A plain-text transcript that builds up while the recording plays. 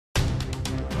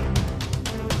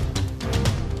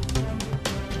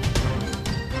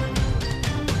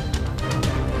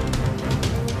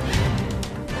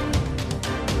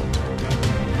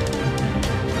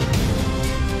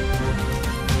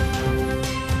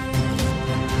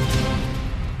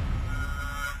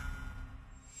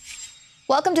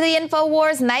Welcome to the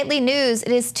INFOWARS Nightly News.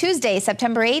 It is Tuesday,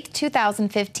 September 8th,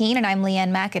 2015, and I'm Leanne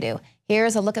McAdoo.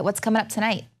 Here's a look at what's coming up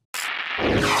tonight.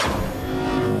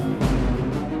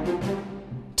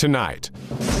 Tonight,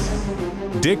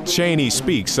 Dick Cheney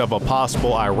speaks of a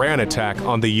possible Iran attack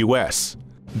on the U.S.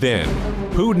 Then,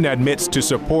 Putin admits to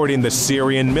supporting the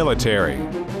Syrian military.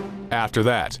 After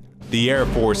that, the Air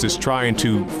Force is trying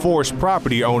to force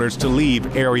property owners to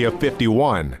leave Area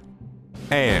 51.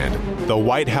 And the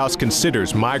White House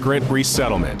considers migrant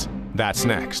resettlement. That's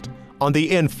next on the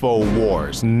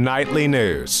INFOWARS Nightly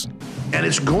News. And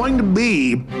it's going to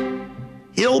be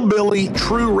hillbilly,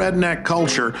 true redneck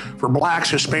culture for blacks,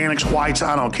 Hispanics, whites,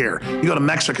 I don't care. You go to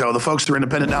Mexico, the folks that are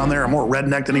independent down there are more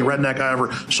redneck than any redneck I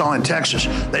ever saw in Texas.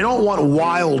 They don't want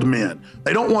wild men.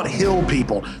 They don't want hill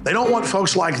people. They don't want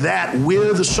folks like that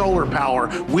with solar power,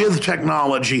 with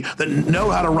technology, that know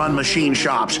how to run machine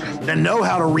shops and know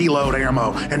how to reload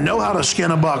ammo and know how to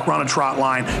skin a buck, run a trot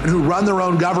line, and who run their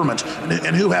own governments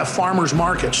and who have farmers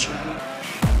markets.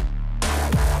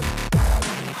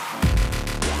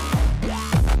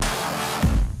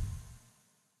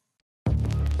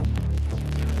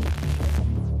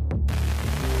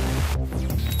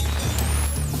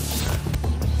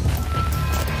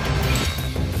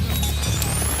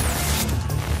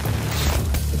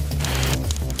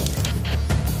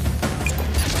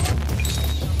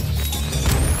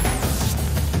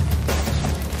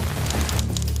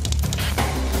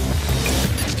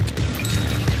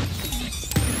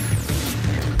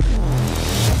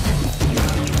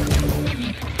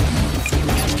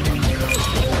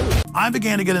 I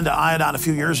began to get into iodine a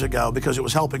few years ago because it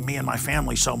was helping me and my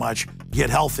family so much get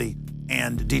healthy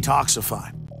and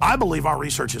detoxify. I believe our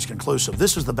research is conclusive.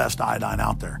 This is the best iodine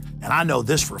out there. And I know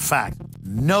this for a fact.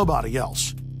 Nobody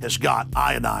else has got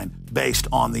iodine based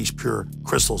on these pure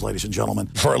crystals, ladies and gentlemen.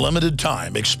 For a limited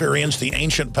time, experience the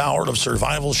ancient power of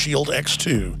Survival Shield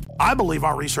X2. I believe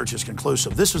our research is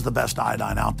conclusive. This is the best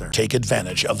iodine out there. Take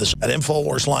advantage of this at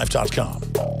InfoWarsLife.com.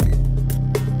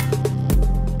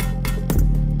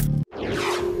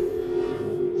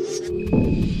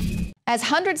 As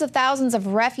hundreds of thousands of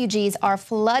refugees are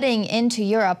flooding into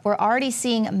Europe, we're already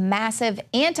seeing massive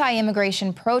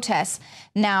anti-immigration protests.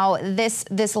 Now,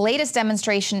 this latest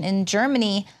demonstration in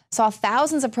Germany saw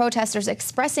thousands of protesters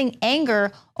expressing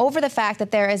anger over the fact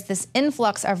that there is this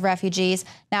influx of refugees.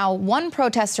 Now, one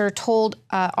protester told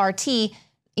RT,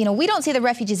 we don't see the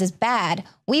refugees as bad.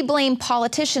 We blame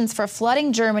politicians for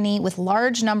flooding Germany with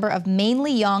large number of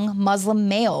mainly young Muslim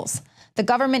males. The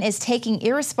government is taking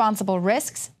irresponsible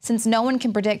risks since no one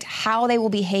can predict how they will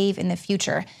behave in the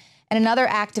future. And another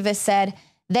activist said,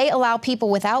 they allow people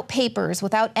without papers,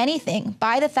 without anything,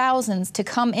 by the thousands to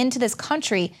come into this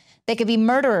country. They could be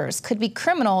murderers, could be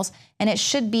criminals, and it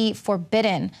should be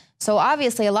forbidden. So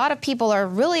obviously, a lot of people are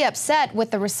really upset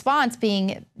with the response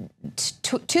being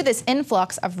to this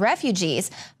influx of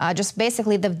refugees. Just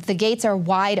basically, the gates are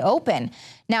wide open.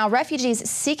 Now, refugees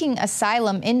seeking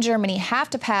asylum in Germany have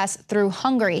to pass through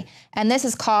Hungary, and this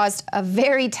has caused a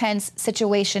very tense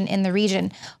situation in the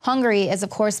region. Hungary has, of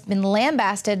course, been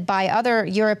lambasted by other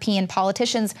European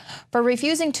politicians for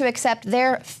refusing to accept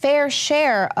their fair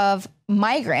share of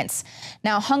migrants.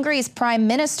 Now, Hungary's prime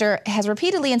minister has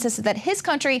repeatedly insisted that his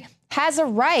country has a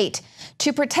right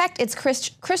to protect its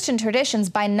Christian traditions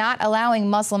by not allowing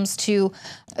Muslims to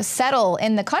settle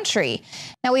in the country.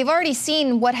 Now, we've already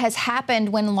seen what has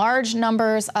happened when large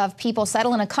numbers of people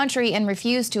settle in a country and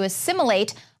refuse to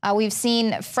assimilate. We've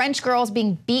seen French girls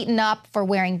being beaten up for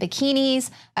wearing bikinis.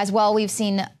 As well, we've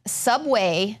seen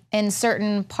Subway in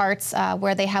certain parts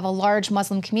where they have a large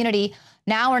Muslim community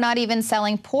now are not even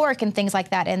selling pork and things like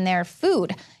that in their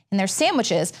food, in their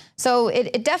sandwiches. So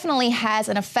it definitely has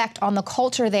an effect on the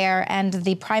culture there. And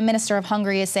the Prime Minister of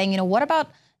Hungary is saying, what about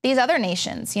these other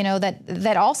nations,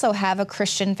 that also have a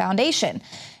Christian foundation?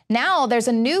 Now there's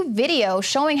a new video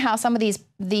showing how some of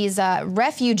these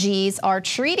refugees are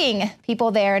treating people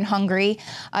there in Hungary.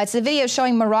 It's a video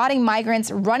showing marauding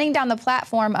migrants running down the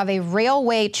platform of a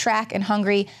railway track in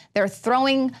Hungary. They're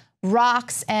throwing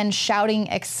rocks and shouting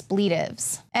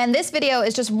expletives. And this video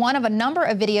is just one of a number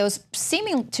of videos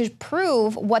seeming to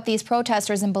prove what these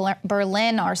protesters in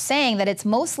Berlin are saying, that it's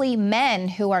mostly men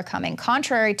who are coming,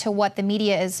 contrary to what the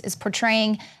media is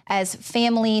portraying as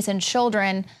families and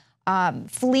children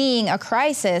fleeing a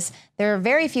crisis. There are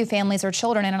very few families or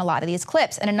children in a lot of these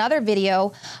clips. In another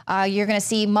video, you're going to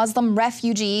see Muslim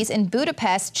refugees in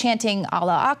Budapest chanting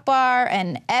Allah Akbar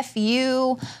and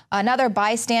FU. Another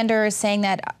bystander is saying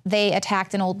that they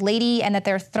attacked an old lady and that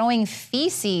they're throwing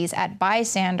feces at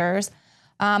bystanders.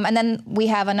 And then we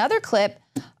have another clip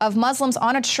of Muslims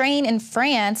on a train in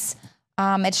France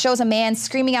It shows a man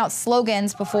screaming out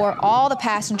slogans before all the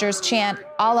passengers chant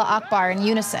Allah Akbar in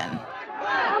unison.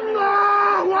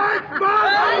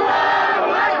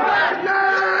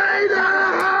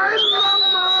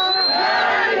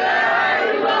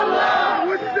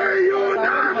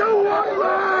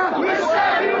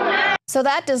 So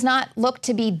that does not look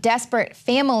to be desperate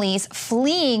families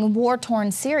fleeing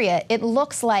war-torn Syria. It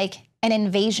looks like an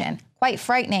invasion. Quite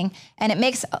frightening, and it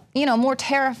makes, more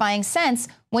terrifying sense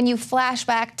when you flash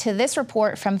back to this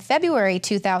report from February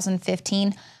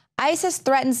 2015. ISIS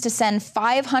threatens to send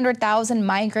 500,000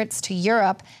 migrants to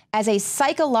Europe as a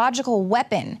psychological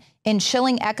weapon, in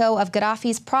chilling echo of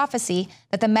Gaddafi's prophecy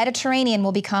that the Mediterranean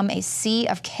will become a sea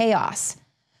of chaos.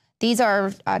 These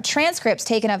are transcripts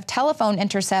taken of telephone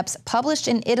intercepts published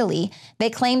in Italy. They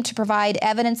claim to provide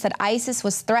evidence that ISIS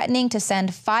was threatening to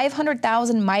send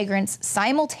 500,000 migrants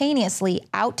simultaneously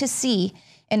out to sea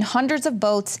in hundreds of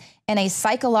boats and a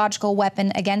psychological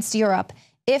weapon against Europe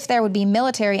if there would be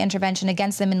military intervention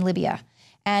against them in Libya.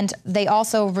 And they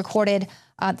also recorded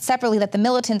separately that the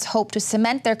militants hope to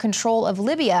cement their control of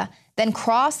Libya, then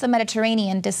cross the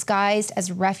Mediterranean disguised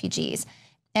as refugees.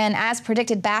 And as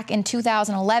predicted back in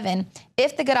 2011,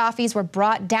 if the Gaddafis were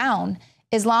brought down,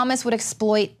 Islamists would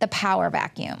exploit the power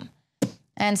vacuum.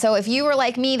 And so if you were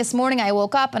like me this morning, I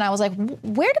woke up and I was like,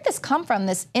 where did this come from,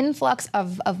 this influx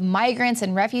of migrants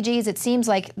and refugees? It seems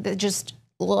like just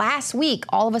last week,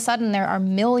 all of a sudden, there are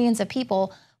millions of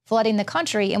people flooding the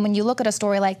country. And when you look at a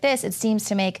story like this, it seems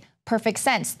to make perfect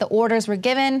sense. The orders were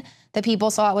given, the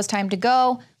people saw it was time to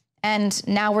go, and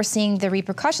now we're seeing the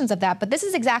repercussions of that. But this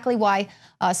is exactly why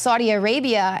Saudi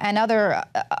Arabia and other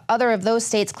of those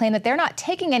states claim that they're not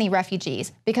taking any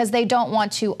refugees, because they don't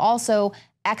want to also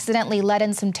accidentally let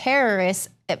in some terrorists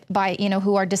by,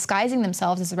 who are disguising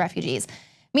themselves as refugees.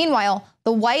 Meanwhile,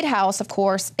 the White House, of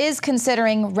course, is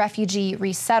considering refugee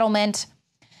resettlement.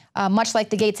 Much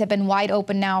like the gates have been wide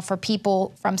open now for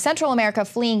people from Central America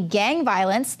fleeing gang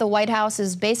violence, the White House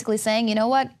is basically saying, you know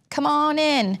what, come on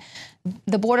in.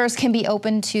 The borders can be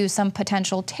open to some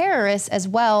potential terrorists as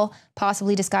well,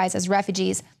 possibly disguised as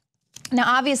refugees. Now,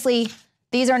 obviously,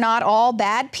 these are not all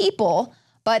bad people,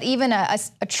 but even a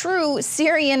true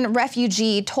Syrian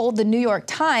refugee told the New York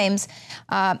Times,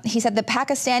 he said the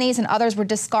Pakistanis and others were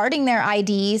discarding their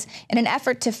IDs in an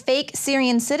effort to fake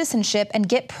Syrian citizenship and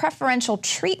get preferential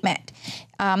treatment.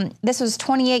 This was a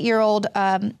 28-year-old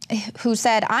who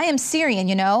said, I am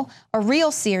Syrian, a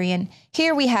real Syrian.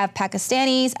 Here we have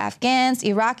Pakistanis, Afghans,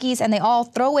 Iraqis, and they all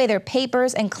throw away their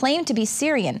papers and claim to be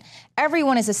Syrian.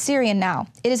 Everyone is a Syrian now.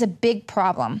 It is a big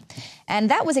problem.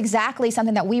 And that was exactly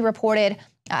something that we reported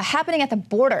happening at the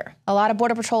border. A lot of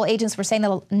Border Patrol agents were saying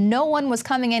that no one was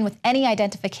coming in with any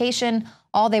identification.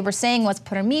 All they were saying was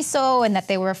permiso, and that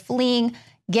they were fleeing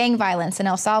gang violence in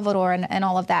El Salvador and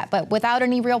all of that, but without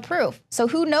any real proof. So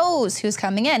who knows who's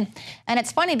coming in? And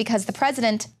it's funny because the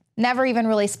president never even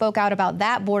really spoke out about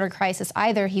that border crisis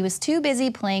either. He was too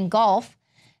busy playing golf.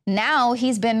 Now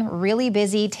he's been really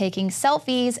busy taking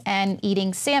selfies and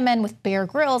eating salmon with Bear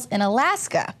Grylls in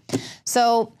Alaska.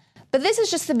 But this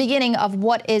is just the beginning of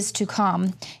what is to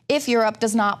come if Europe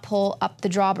does not pull up the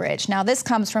drawbridge. Now, this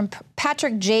comes from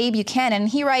Patrick J. Buchanan.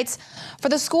 He writes, for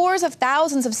the scores of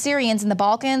thousands of Syrians in the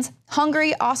Balkans,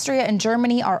 Hungary, Austria, and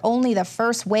Germany are only the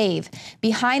first wave.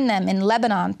 Behind them in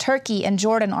Lebanon, Turkey, and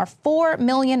Jordan are 4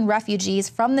 million refugees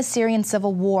from the Syrian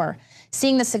civil war.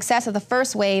 Seeing the success of the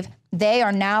first wave, they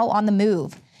are now on the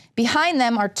move. Behind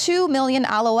them are 2 million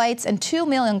Alawites and 2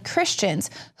 million Christians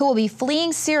who will be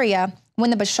fleeing Syria when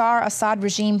the Bashar Assad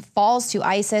regime falls to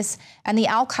ISIS and the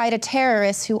al-Qaeda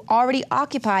terrorists who already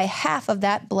occupy half of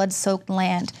that blood-soaked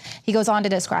land. He goes on to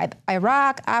describe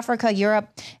Iraq, Africa, Europe.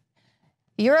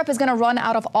 Europe is going to run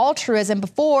out of altruism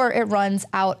before it runs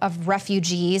out of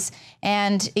refugees.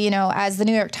 And, as the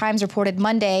New York Times reported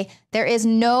Monday, there is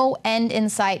no end in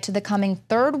sight to the coming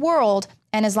third world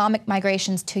and Islamic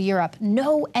migrations to Europe.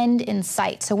 No end in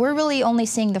sight. So we're really only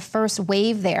seeing the first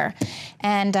wave there.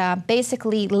 And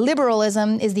basically,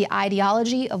 liberalism is the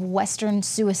ideology of Western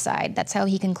suicide. That's how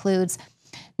he concludes.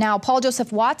 Now, Paul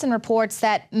Joseph Watson reports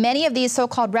that many of these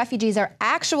so-called refugees are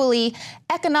actually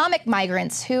economic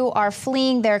migrants who are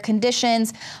fleeing their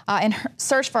conditions in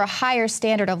search for a higher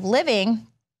standard of living.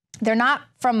 They're not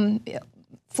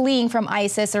fleeing from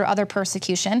ISIS or other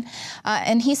persecution.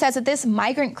 And he says that this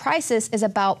migrant crisis is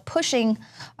about pushing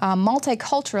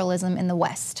multiculturalism in the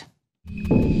West.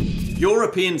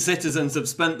 European citizens have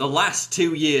spent the last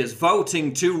 2 years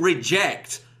voting to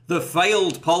reject the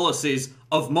failed policies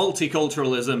of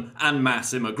multiculturalism and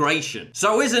mass immigration.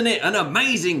 So isn't it an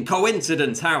amazing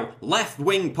coincidence how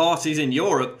left-wing parties in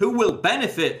Europe who will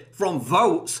benefit from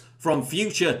votes from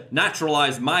future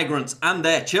naturalized migrants and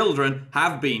their children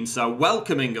have been so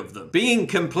welcoming of them. Being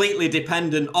completely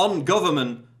dependent on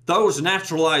government, those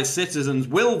naturalized citizens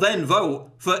will then vote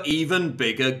for even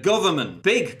bigger government.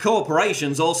 Big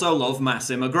corporations also love mass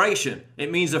immigration.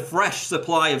 It means a fresh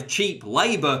supply of cheap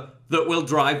labor that will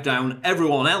drive down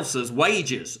everyone else's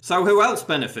wages. So who else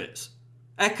benefits?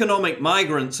 Economic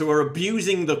migrants who are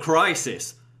abusing the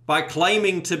crisis by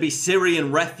claiming to be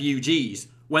Syrian refugees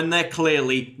when they're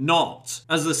clearly not.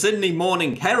 As the Sydney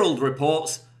Morning Herald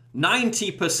reports,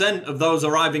 90% of those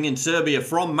arriving in Serbia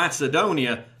from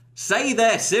Macedonia say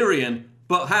they're Syrian,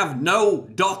 but have no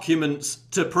documents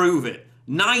to prove it.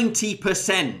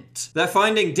 90%. They're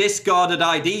finding discarded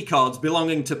ID cards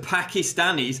belonging to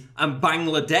Pakistanis and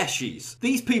Bangladeshis.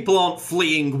 These people aren't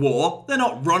fleeing war. They're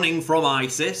not running from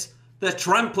ISIS. They're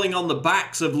trampling on the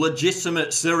backs of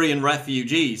legitimate Syrian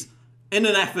refugees in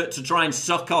an effort to try and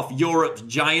suck off Europe's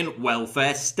giant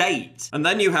welfare state. And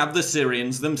then you have the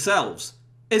Syrians themselves.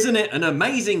 Isn't it an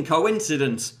amazing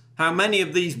coincidence how many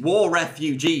of these war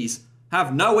refugees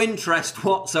have no interest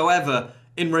whatsoever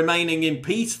in remaining in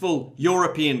peaceful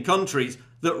European countries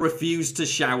that refuse to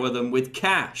shower them with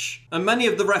cash? And many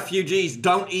of the refugees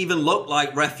don't even look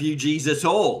like refugees at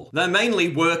all. They're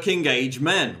mainly working age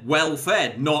men,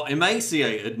 well-fed, not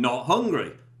emaciated, not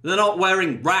hungry. They're not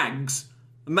wearing rags.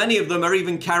 Many of them are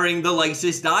even carrying the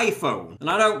latest iPhone. And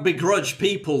I don't begrudge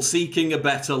people seeking a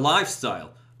better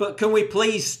lifestyle, but can we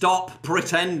please stop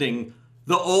pretending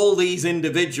that all these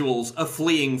individuals are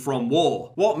fleeing from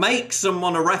war? What makes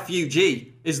someone a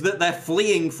refugee is that they're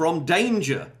fleeing from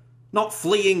danger, not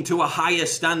fleeing to a higher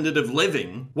standard of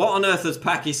living. What on earth has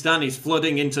Pakistanis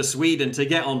flooding into Sweden to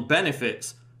get on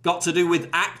benefits got to do with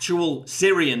actual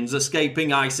Syrians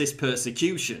escaping ISIS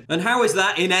persecution? And how is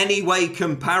that in any way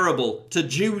comparable to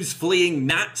Jews fleeing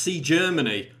Nazi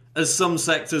Germany, as some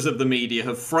sectors of the media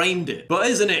have framed it? But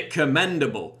isn't it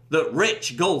commendable that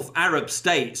rich Gulf Arab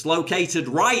states located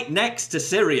right next to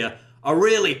Syria are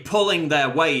really pulling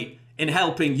their weight in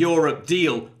helping Europe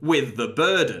deal with the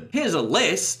burden? Here's a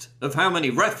list of how many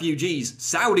refugees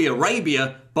Saudi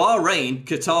Arabia, Bahrain,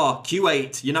 Qatar,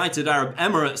 Kuwait, United Arab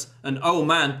Emirates and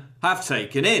Oman have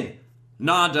taken in.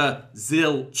 Nada,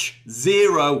 zilch,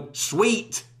 zero,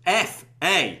 sweet,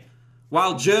 F.A.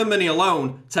 While Germany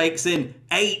alone takes in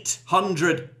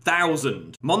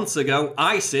 800,000. Months ago,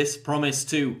 ISIS promised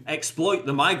to exploit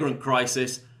the migrant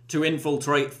crisis to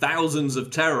infiltrate thousands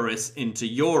of terrorists into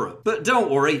Europe. But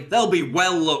don't worry, they'll be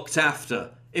well looked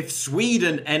after if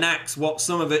Sweden enacts what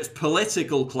some of its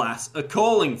political class are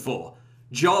calling for: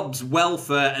 jobs,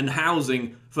 welfare and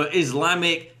housing for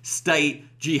Islamic State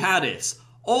jihadists,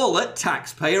 all at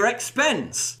taxpayer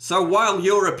expense. So while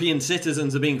European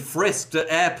citizens are being frisked at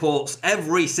airports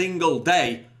every single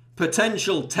day,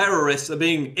 potential terrorists are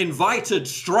being invited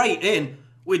straight in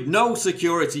with no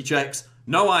security checks,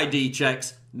 no ID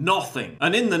checks, nothing.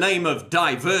 And in the name of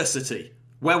diversity,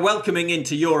 we're welcoming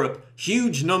into Europe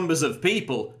huge numbers of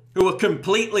people who are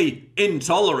completely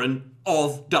intolerant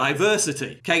of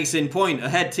diversity. Case in point, a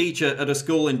head teacher at a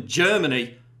school in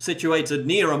Germany situated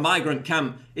near a migrant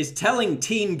camp is telling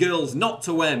teen girls not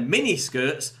to wear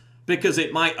miniskirts because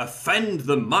it might offend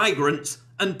the migrants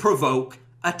and provoke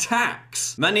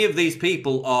attacks. Many of these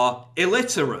people are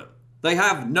illiterate. They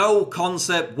have no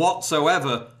concept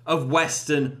whatsoever of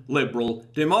Western liberal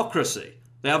democracy.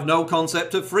 They have no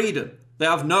concept of freedom. They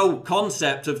have no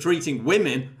concept of treating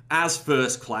women as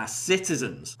first-class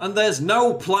citizens. And there's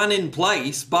no plan in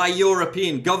place by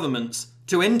European governments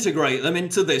to integrate them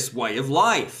into this way of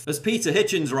life. As Peter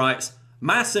Hitchens writes,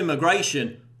 mass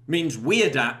immigration means we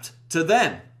adapt to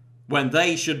them when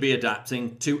they should be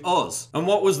adapting to us. And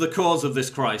what was the cause of this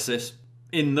crisis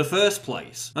in the first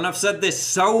place? And I've said this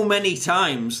so many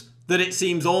times that it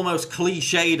seems almost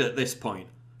cliched at this point,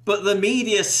 but the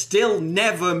media still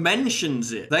never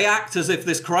mentions it. They act as if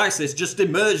this crisis just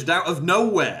emerged out of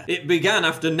nowhere. It began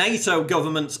after NATO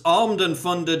governments armed and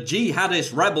funded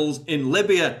jihadist rebels in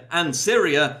Libya and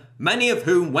Syria, many of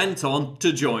whom went on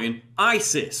to join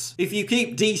ISIS. If you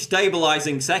keep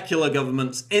destabilizing secular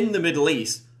governments in the Middle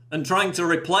East and trying to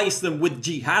replace them with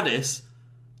jihadists,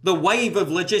 the wave of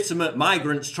legitimate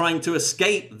migrants trying to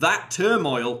escape that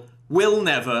turmoil will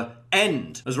never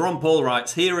end. As Ron Paul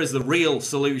writes, here is the real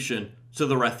solution to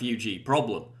the refugee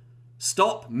problem.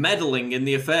 Stop meddling in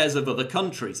the affairs of other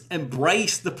countries.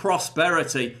 Embrace the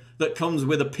prosperity that comes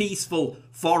with a peaceful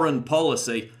foreign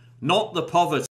policy, not the poverty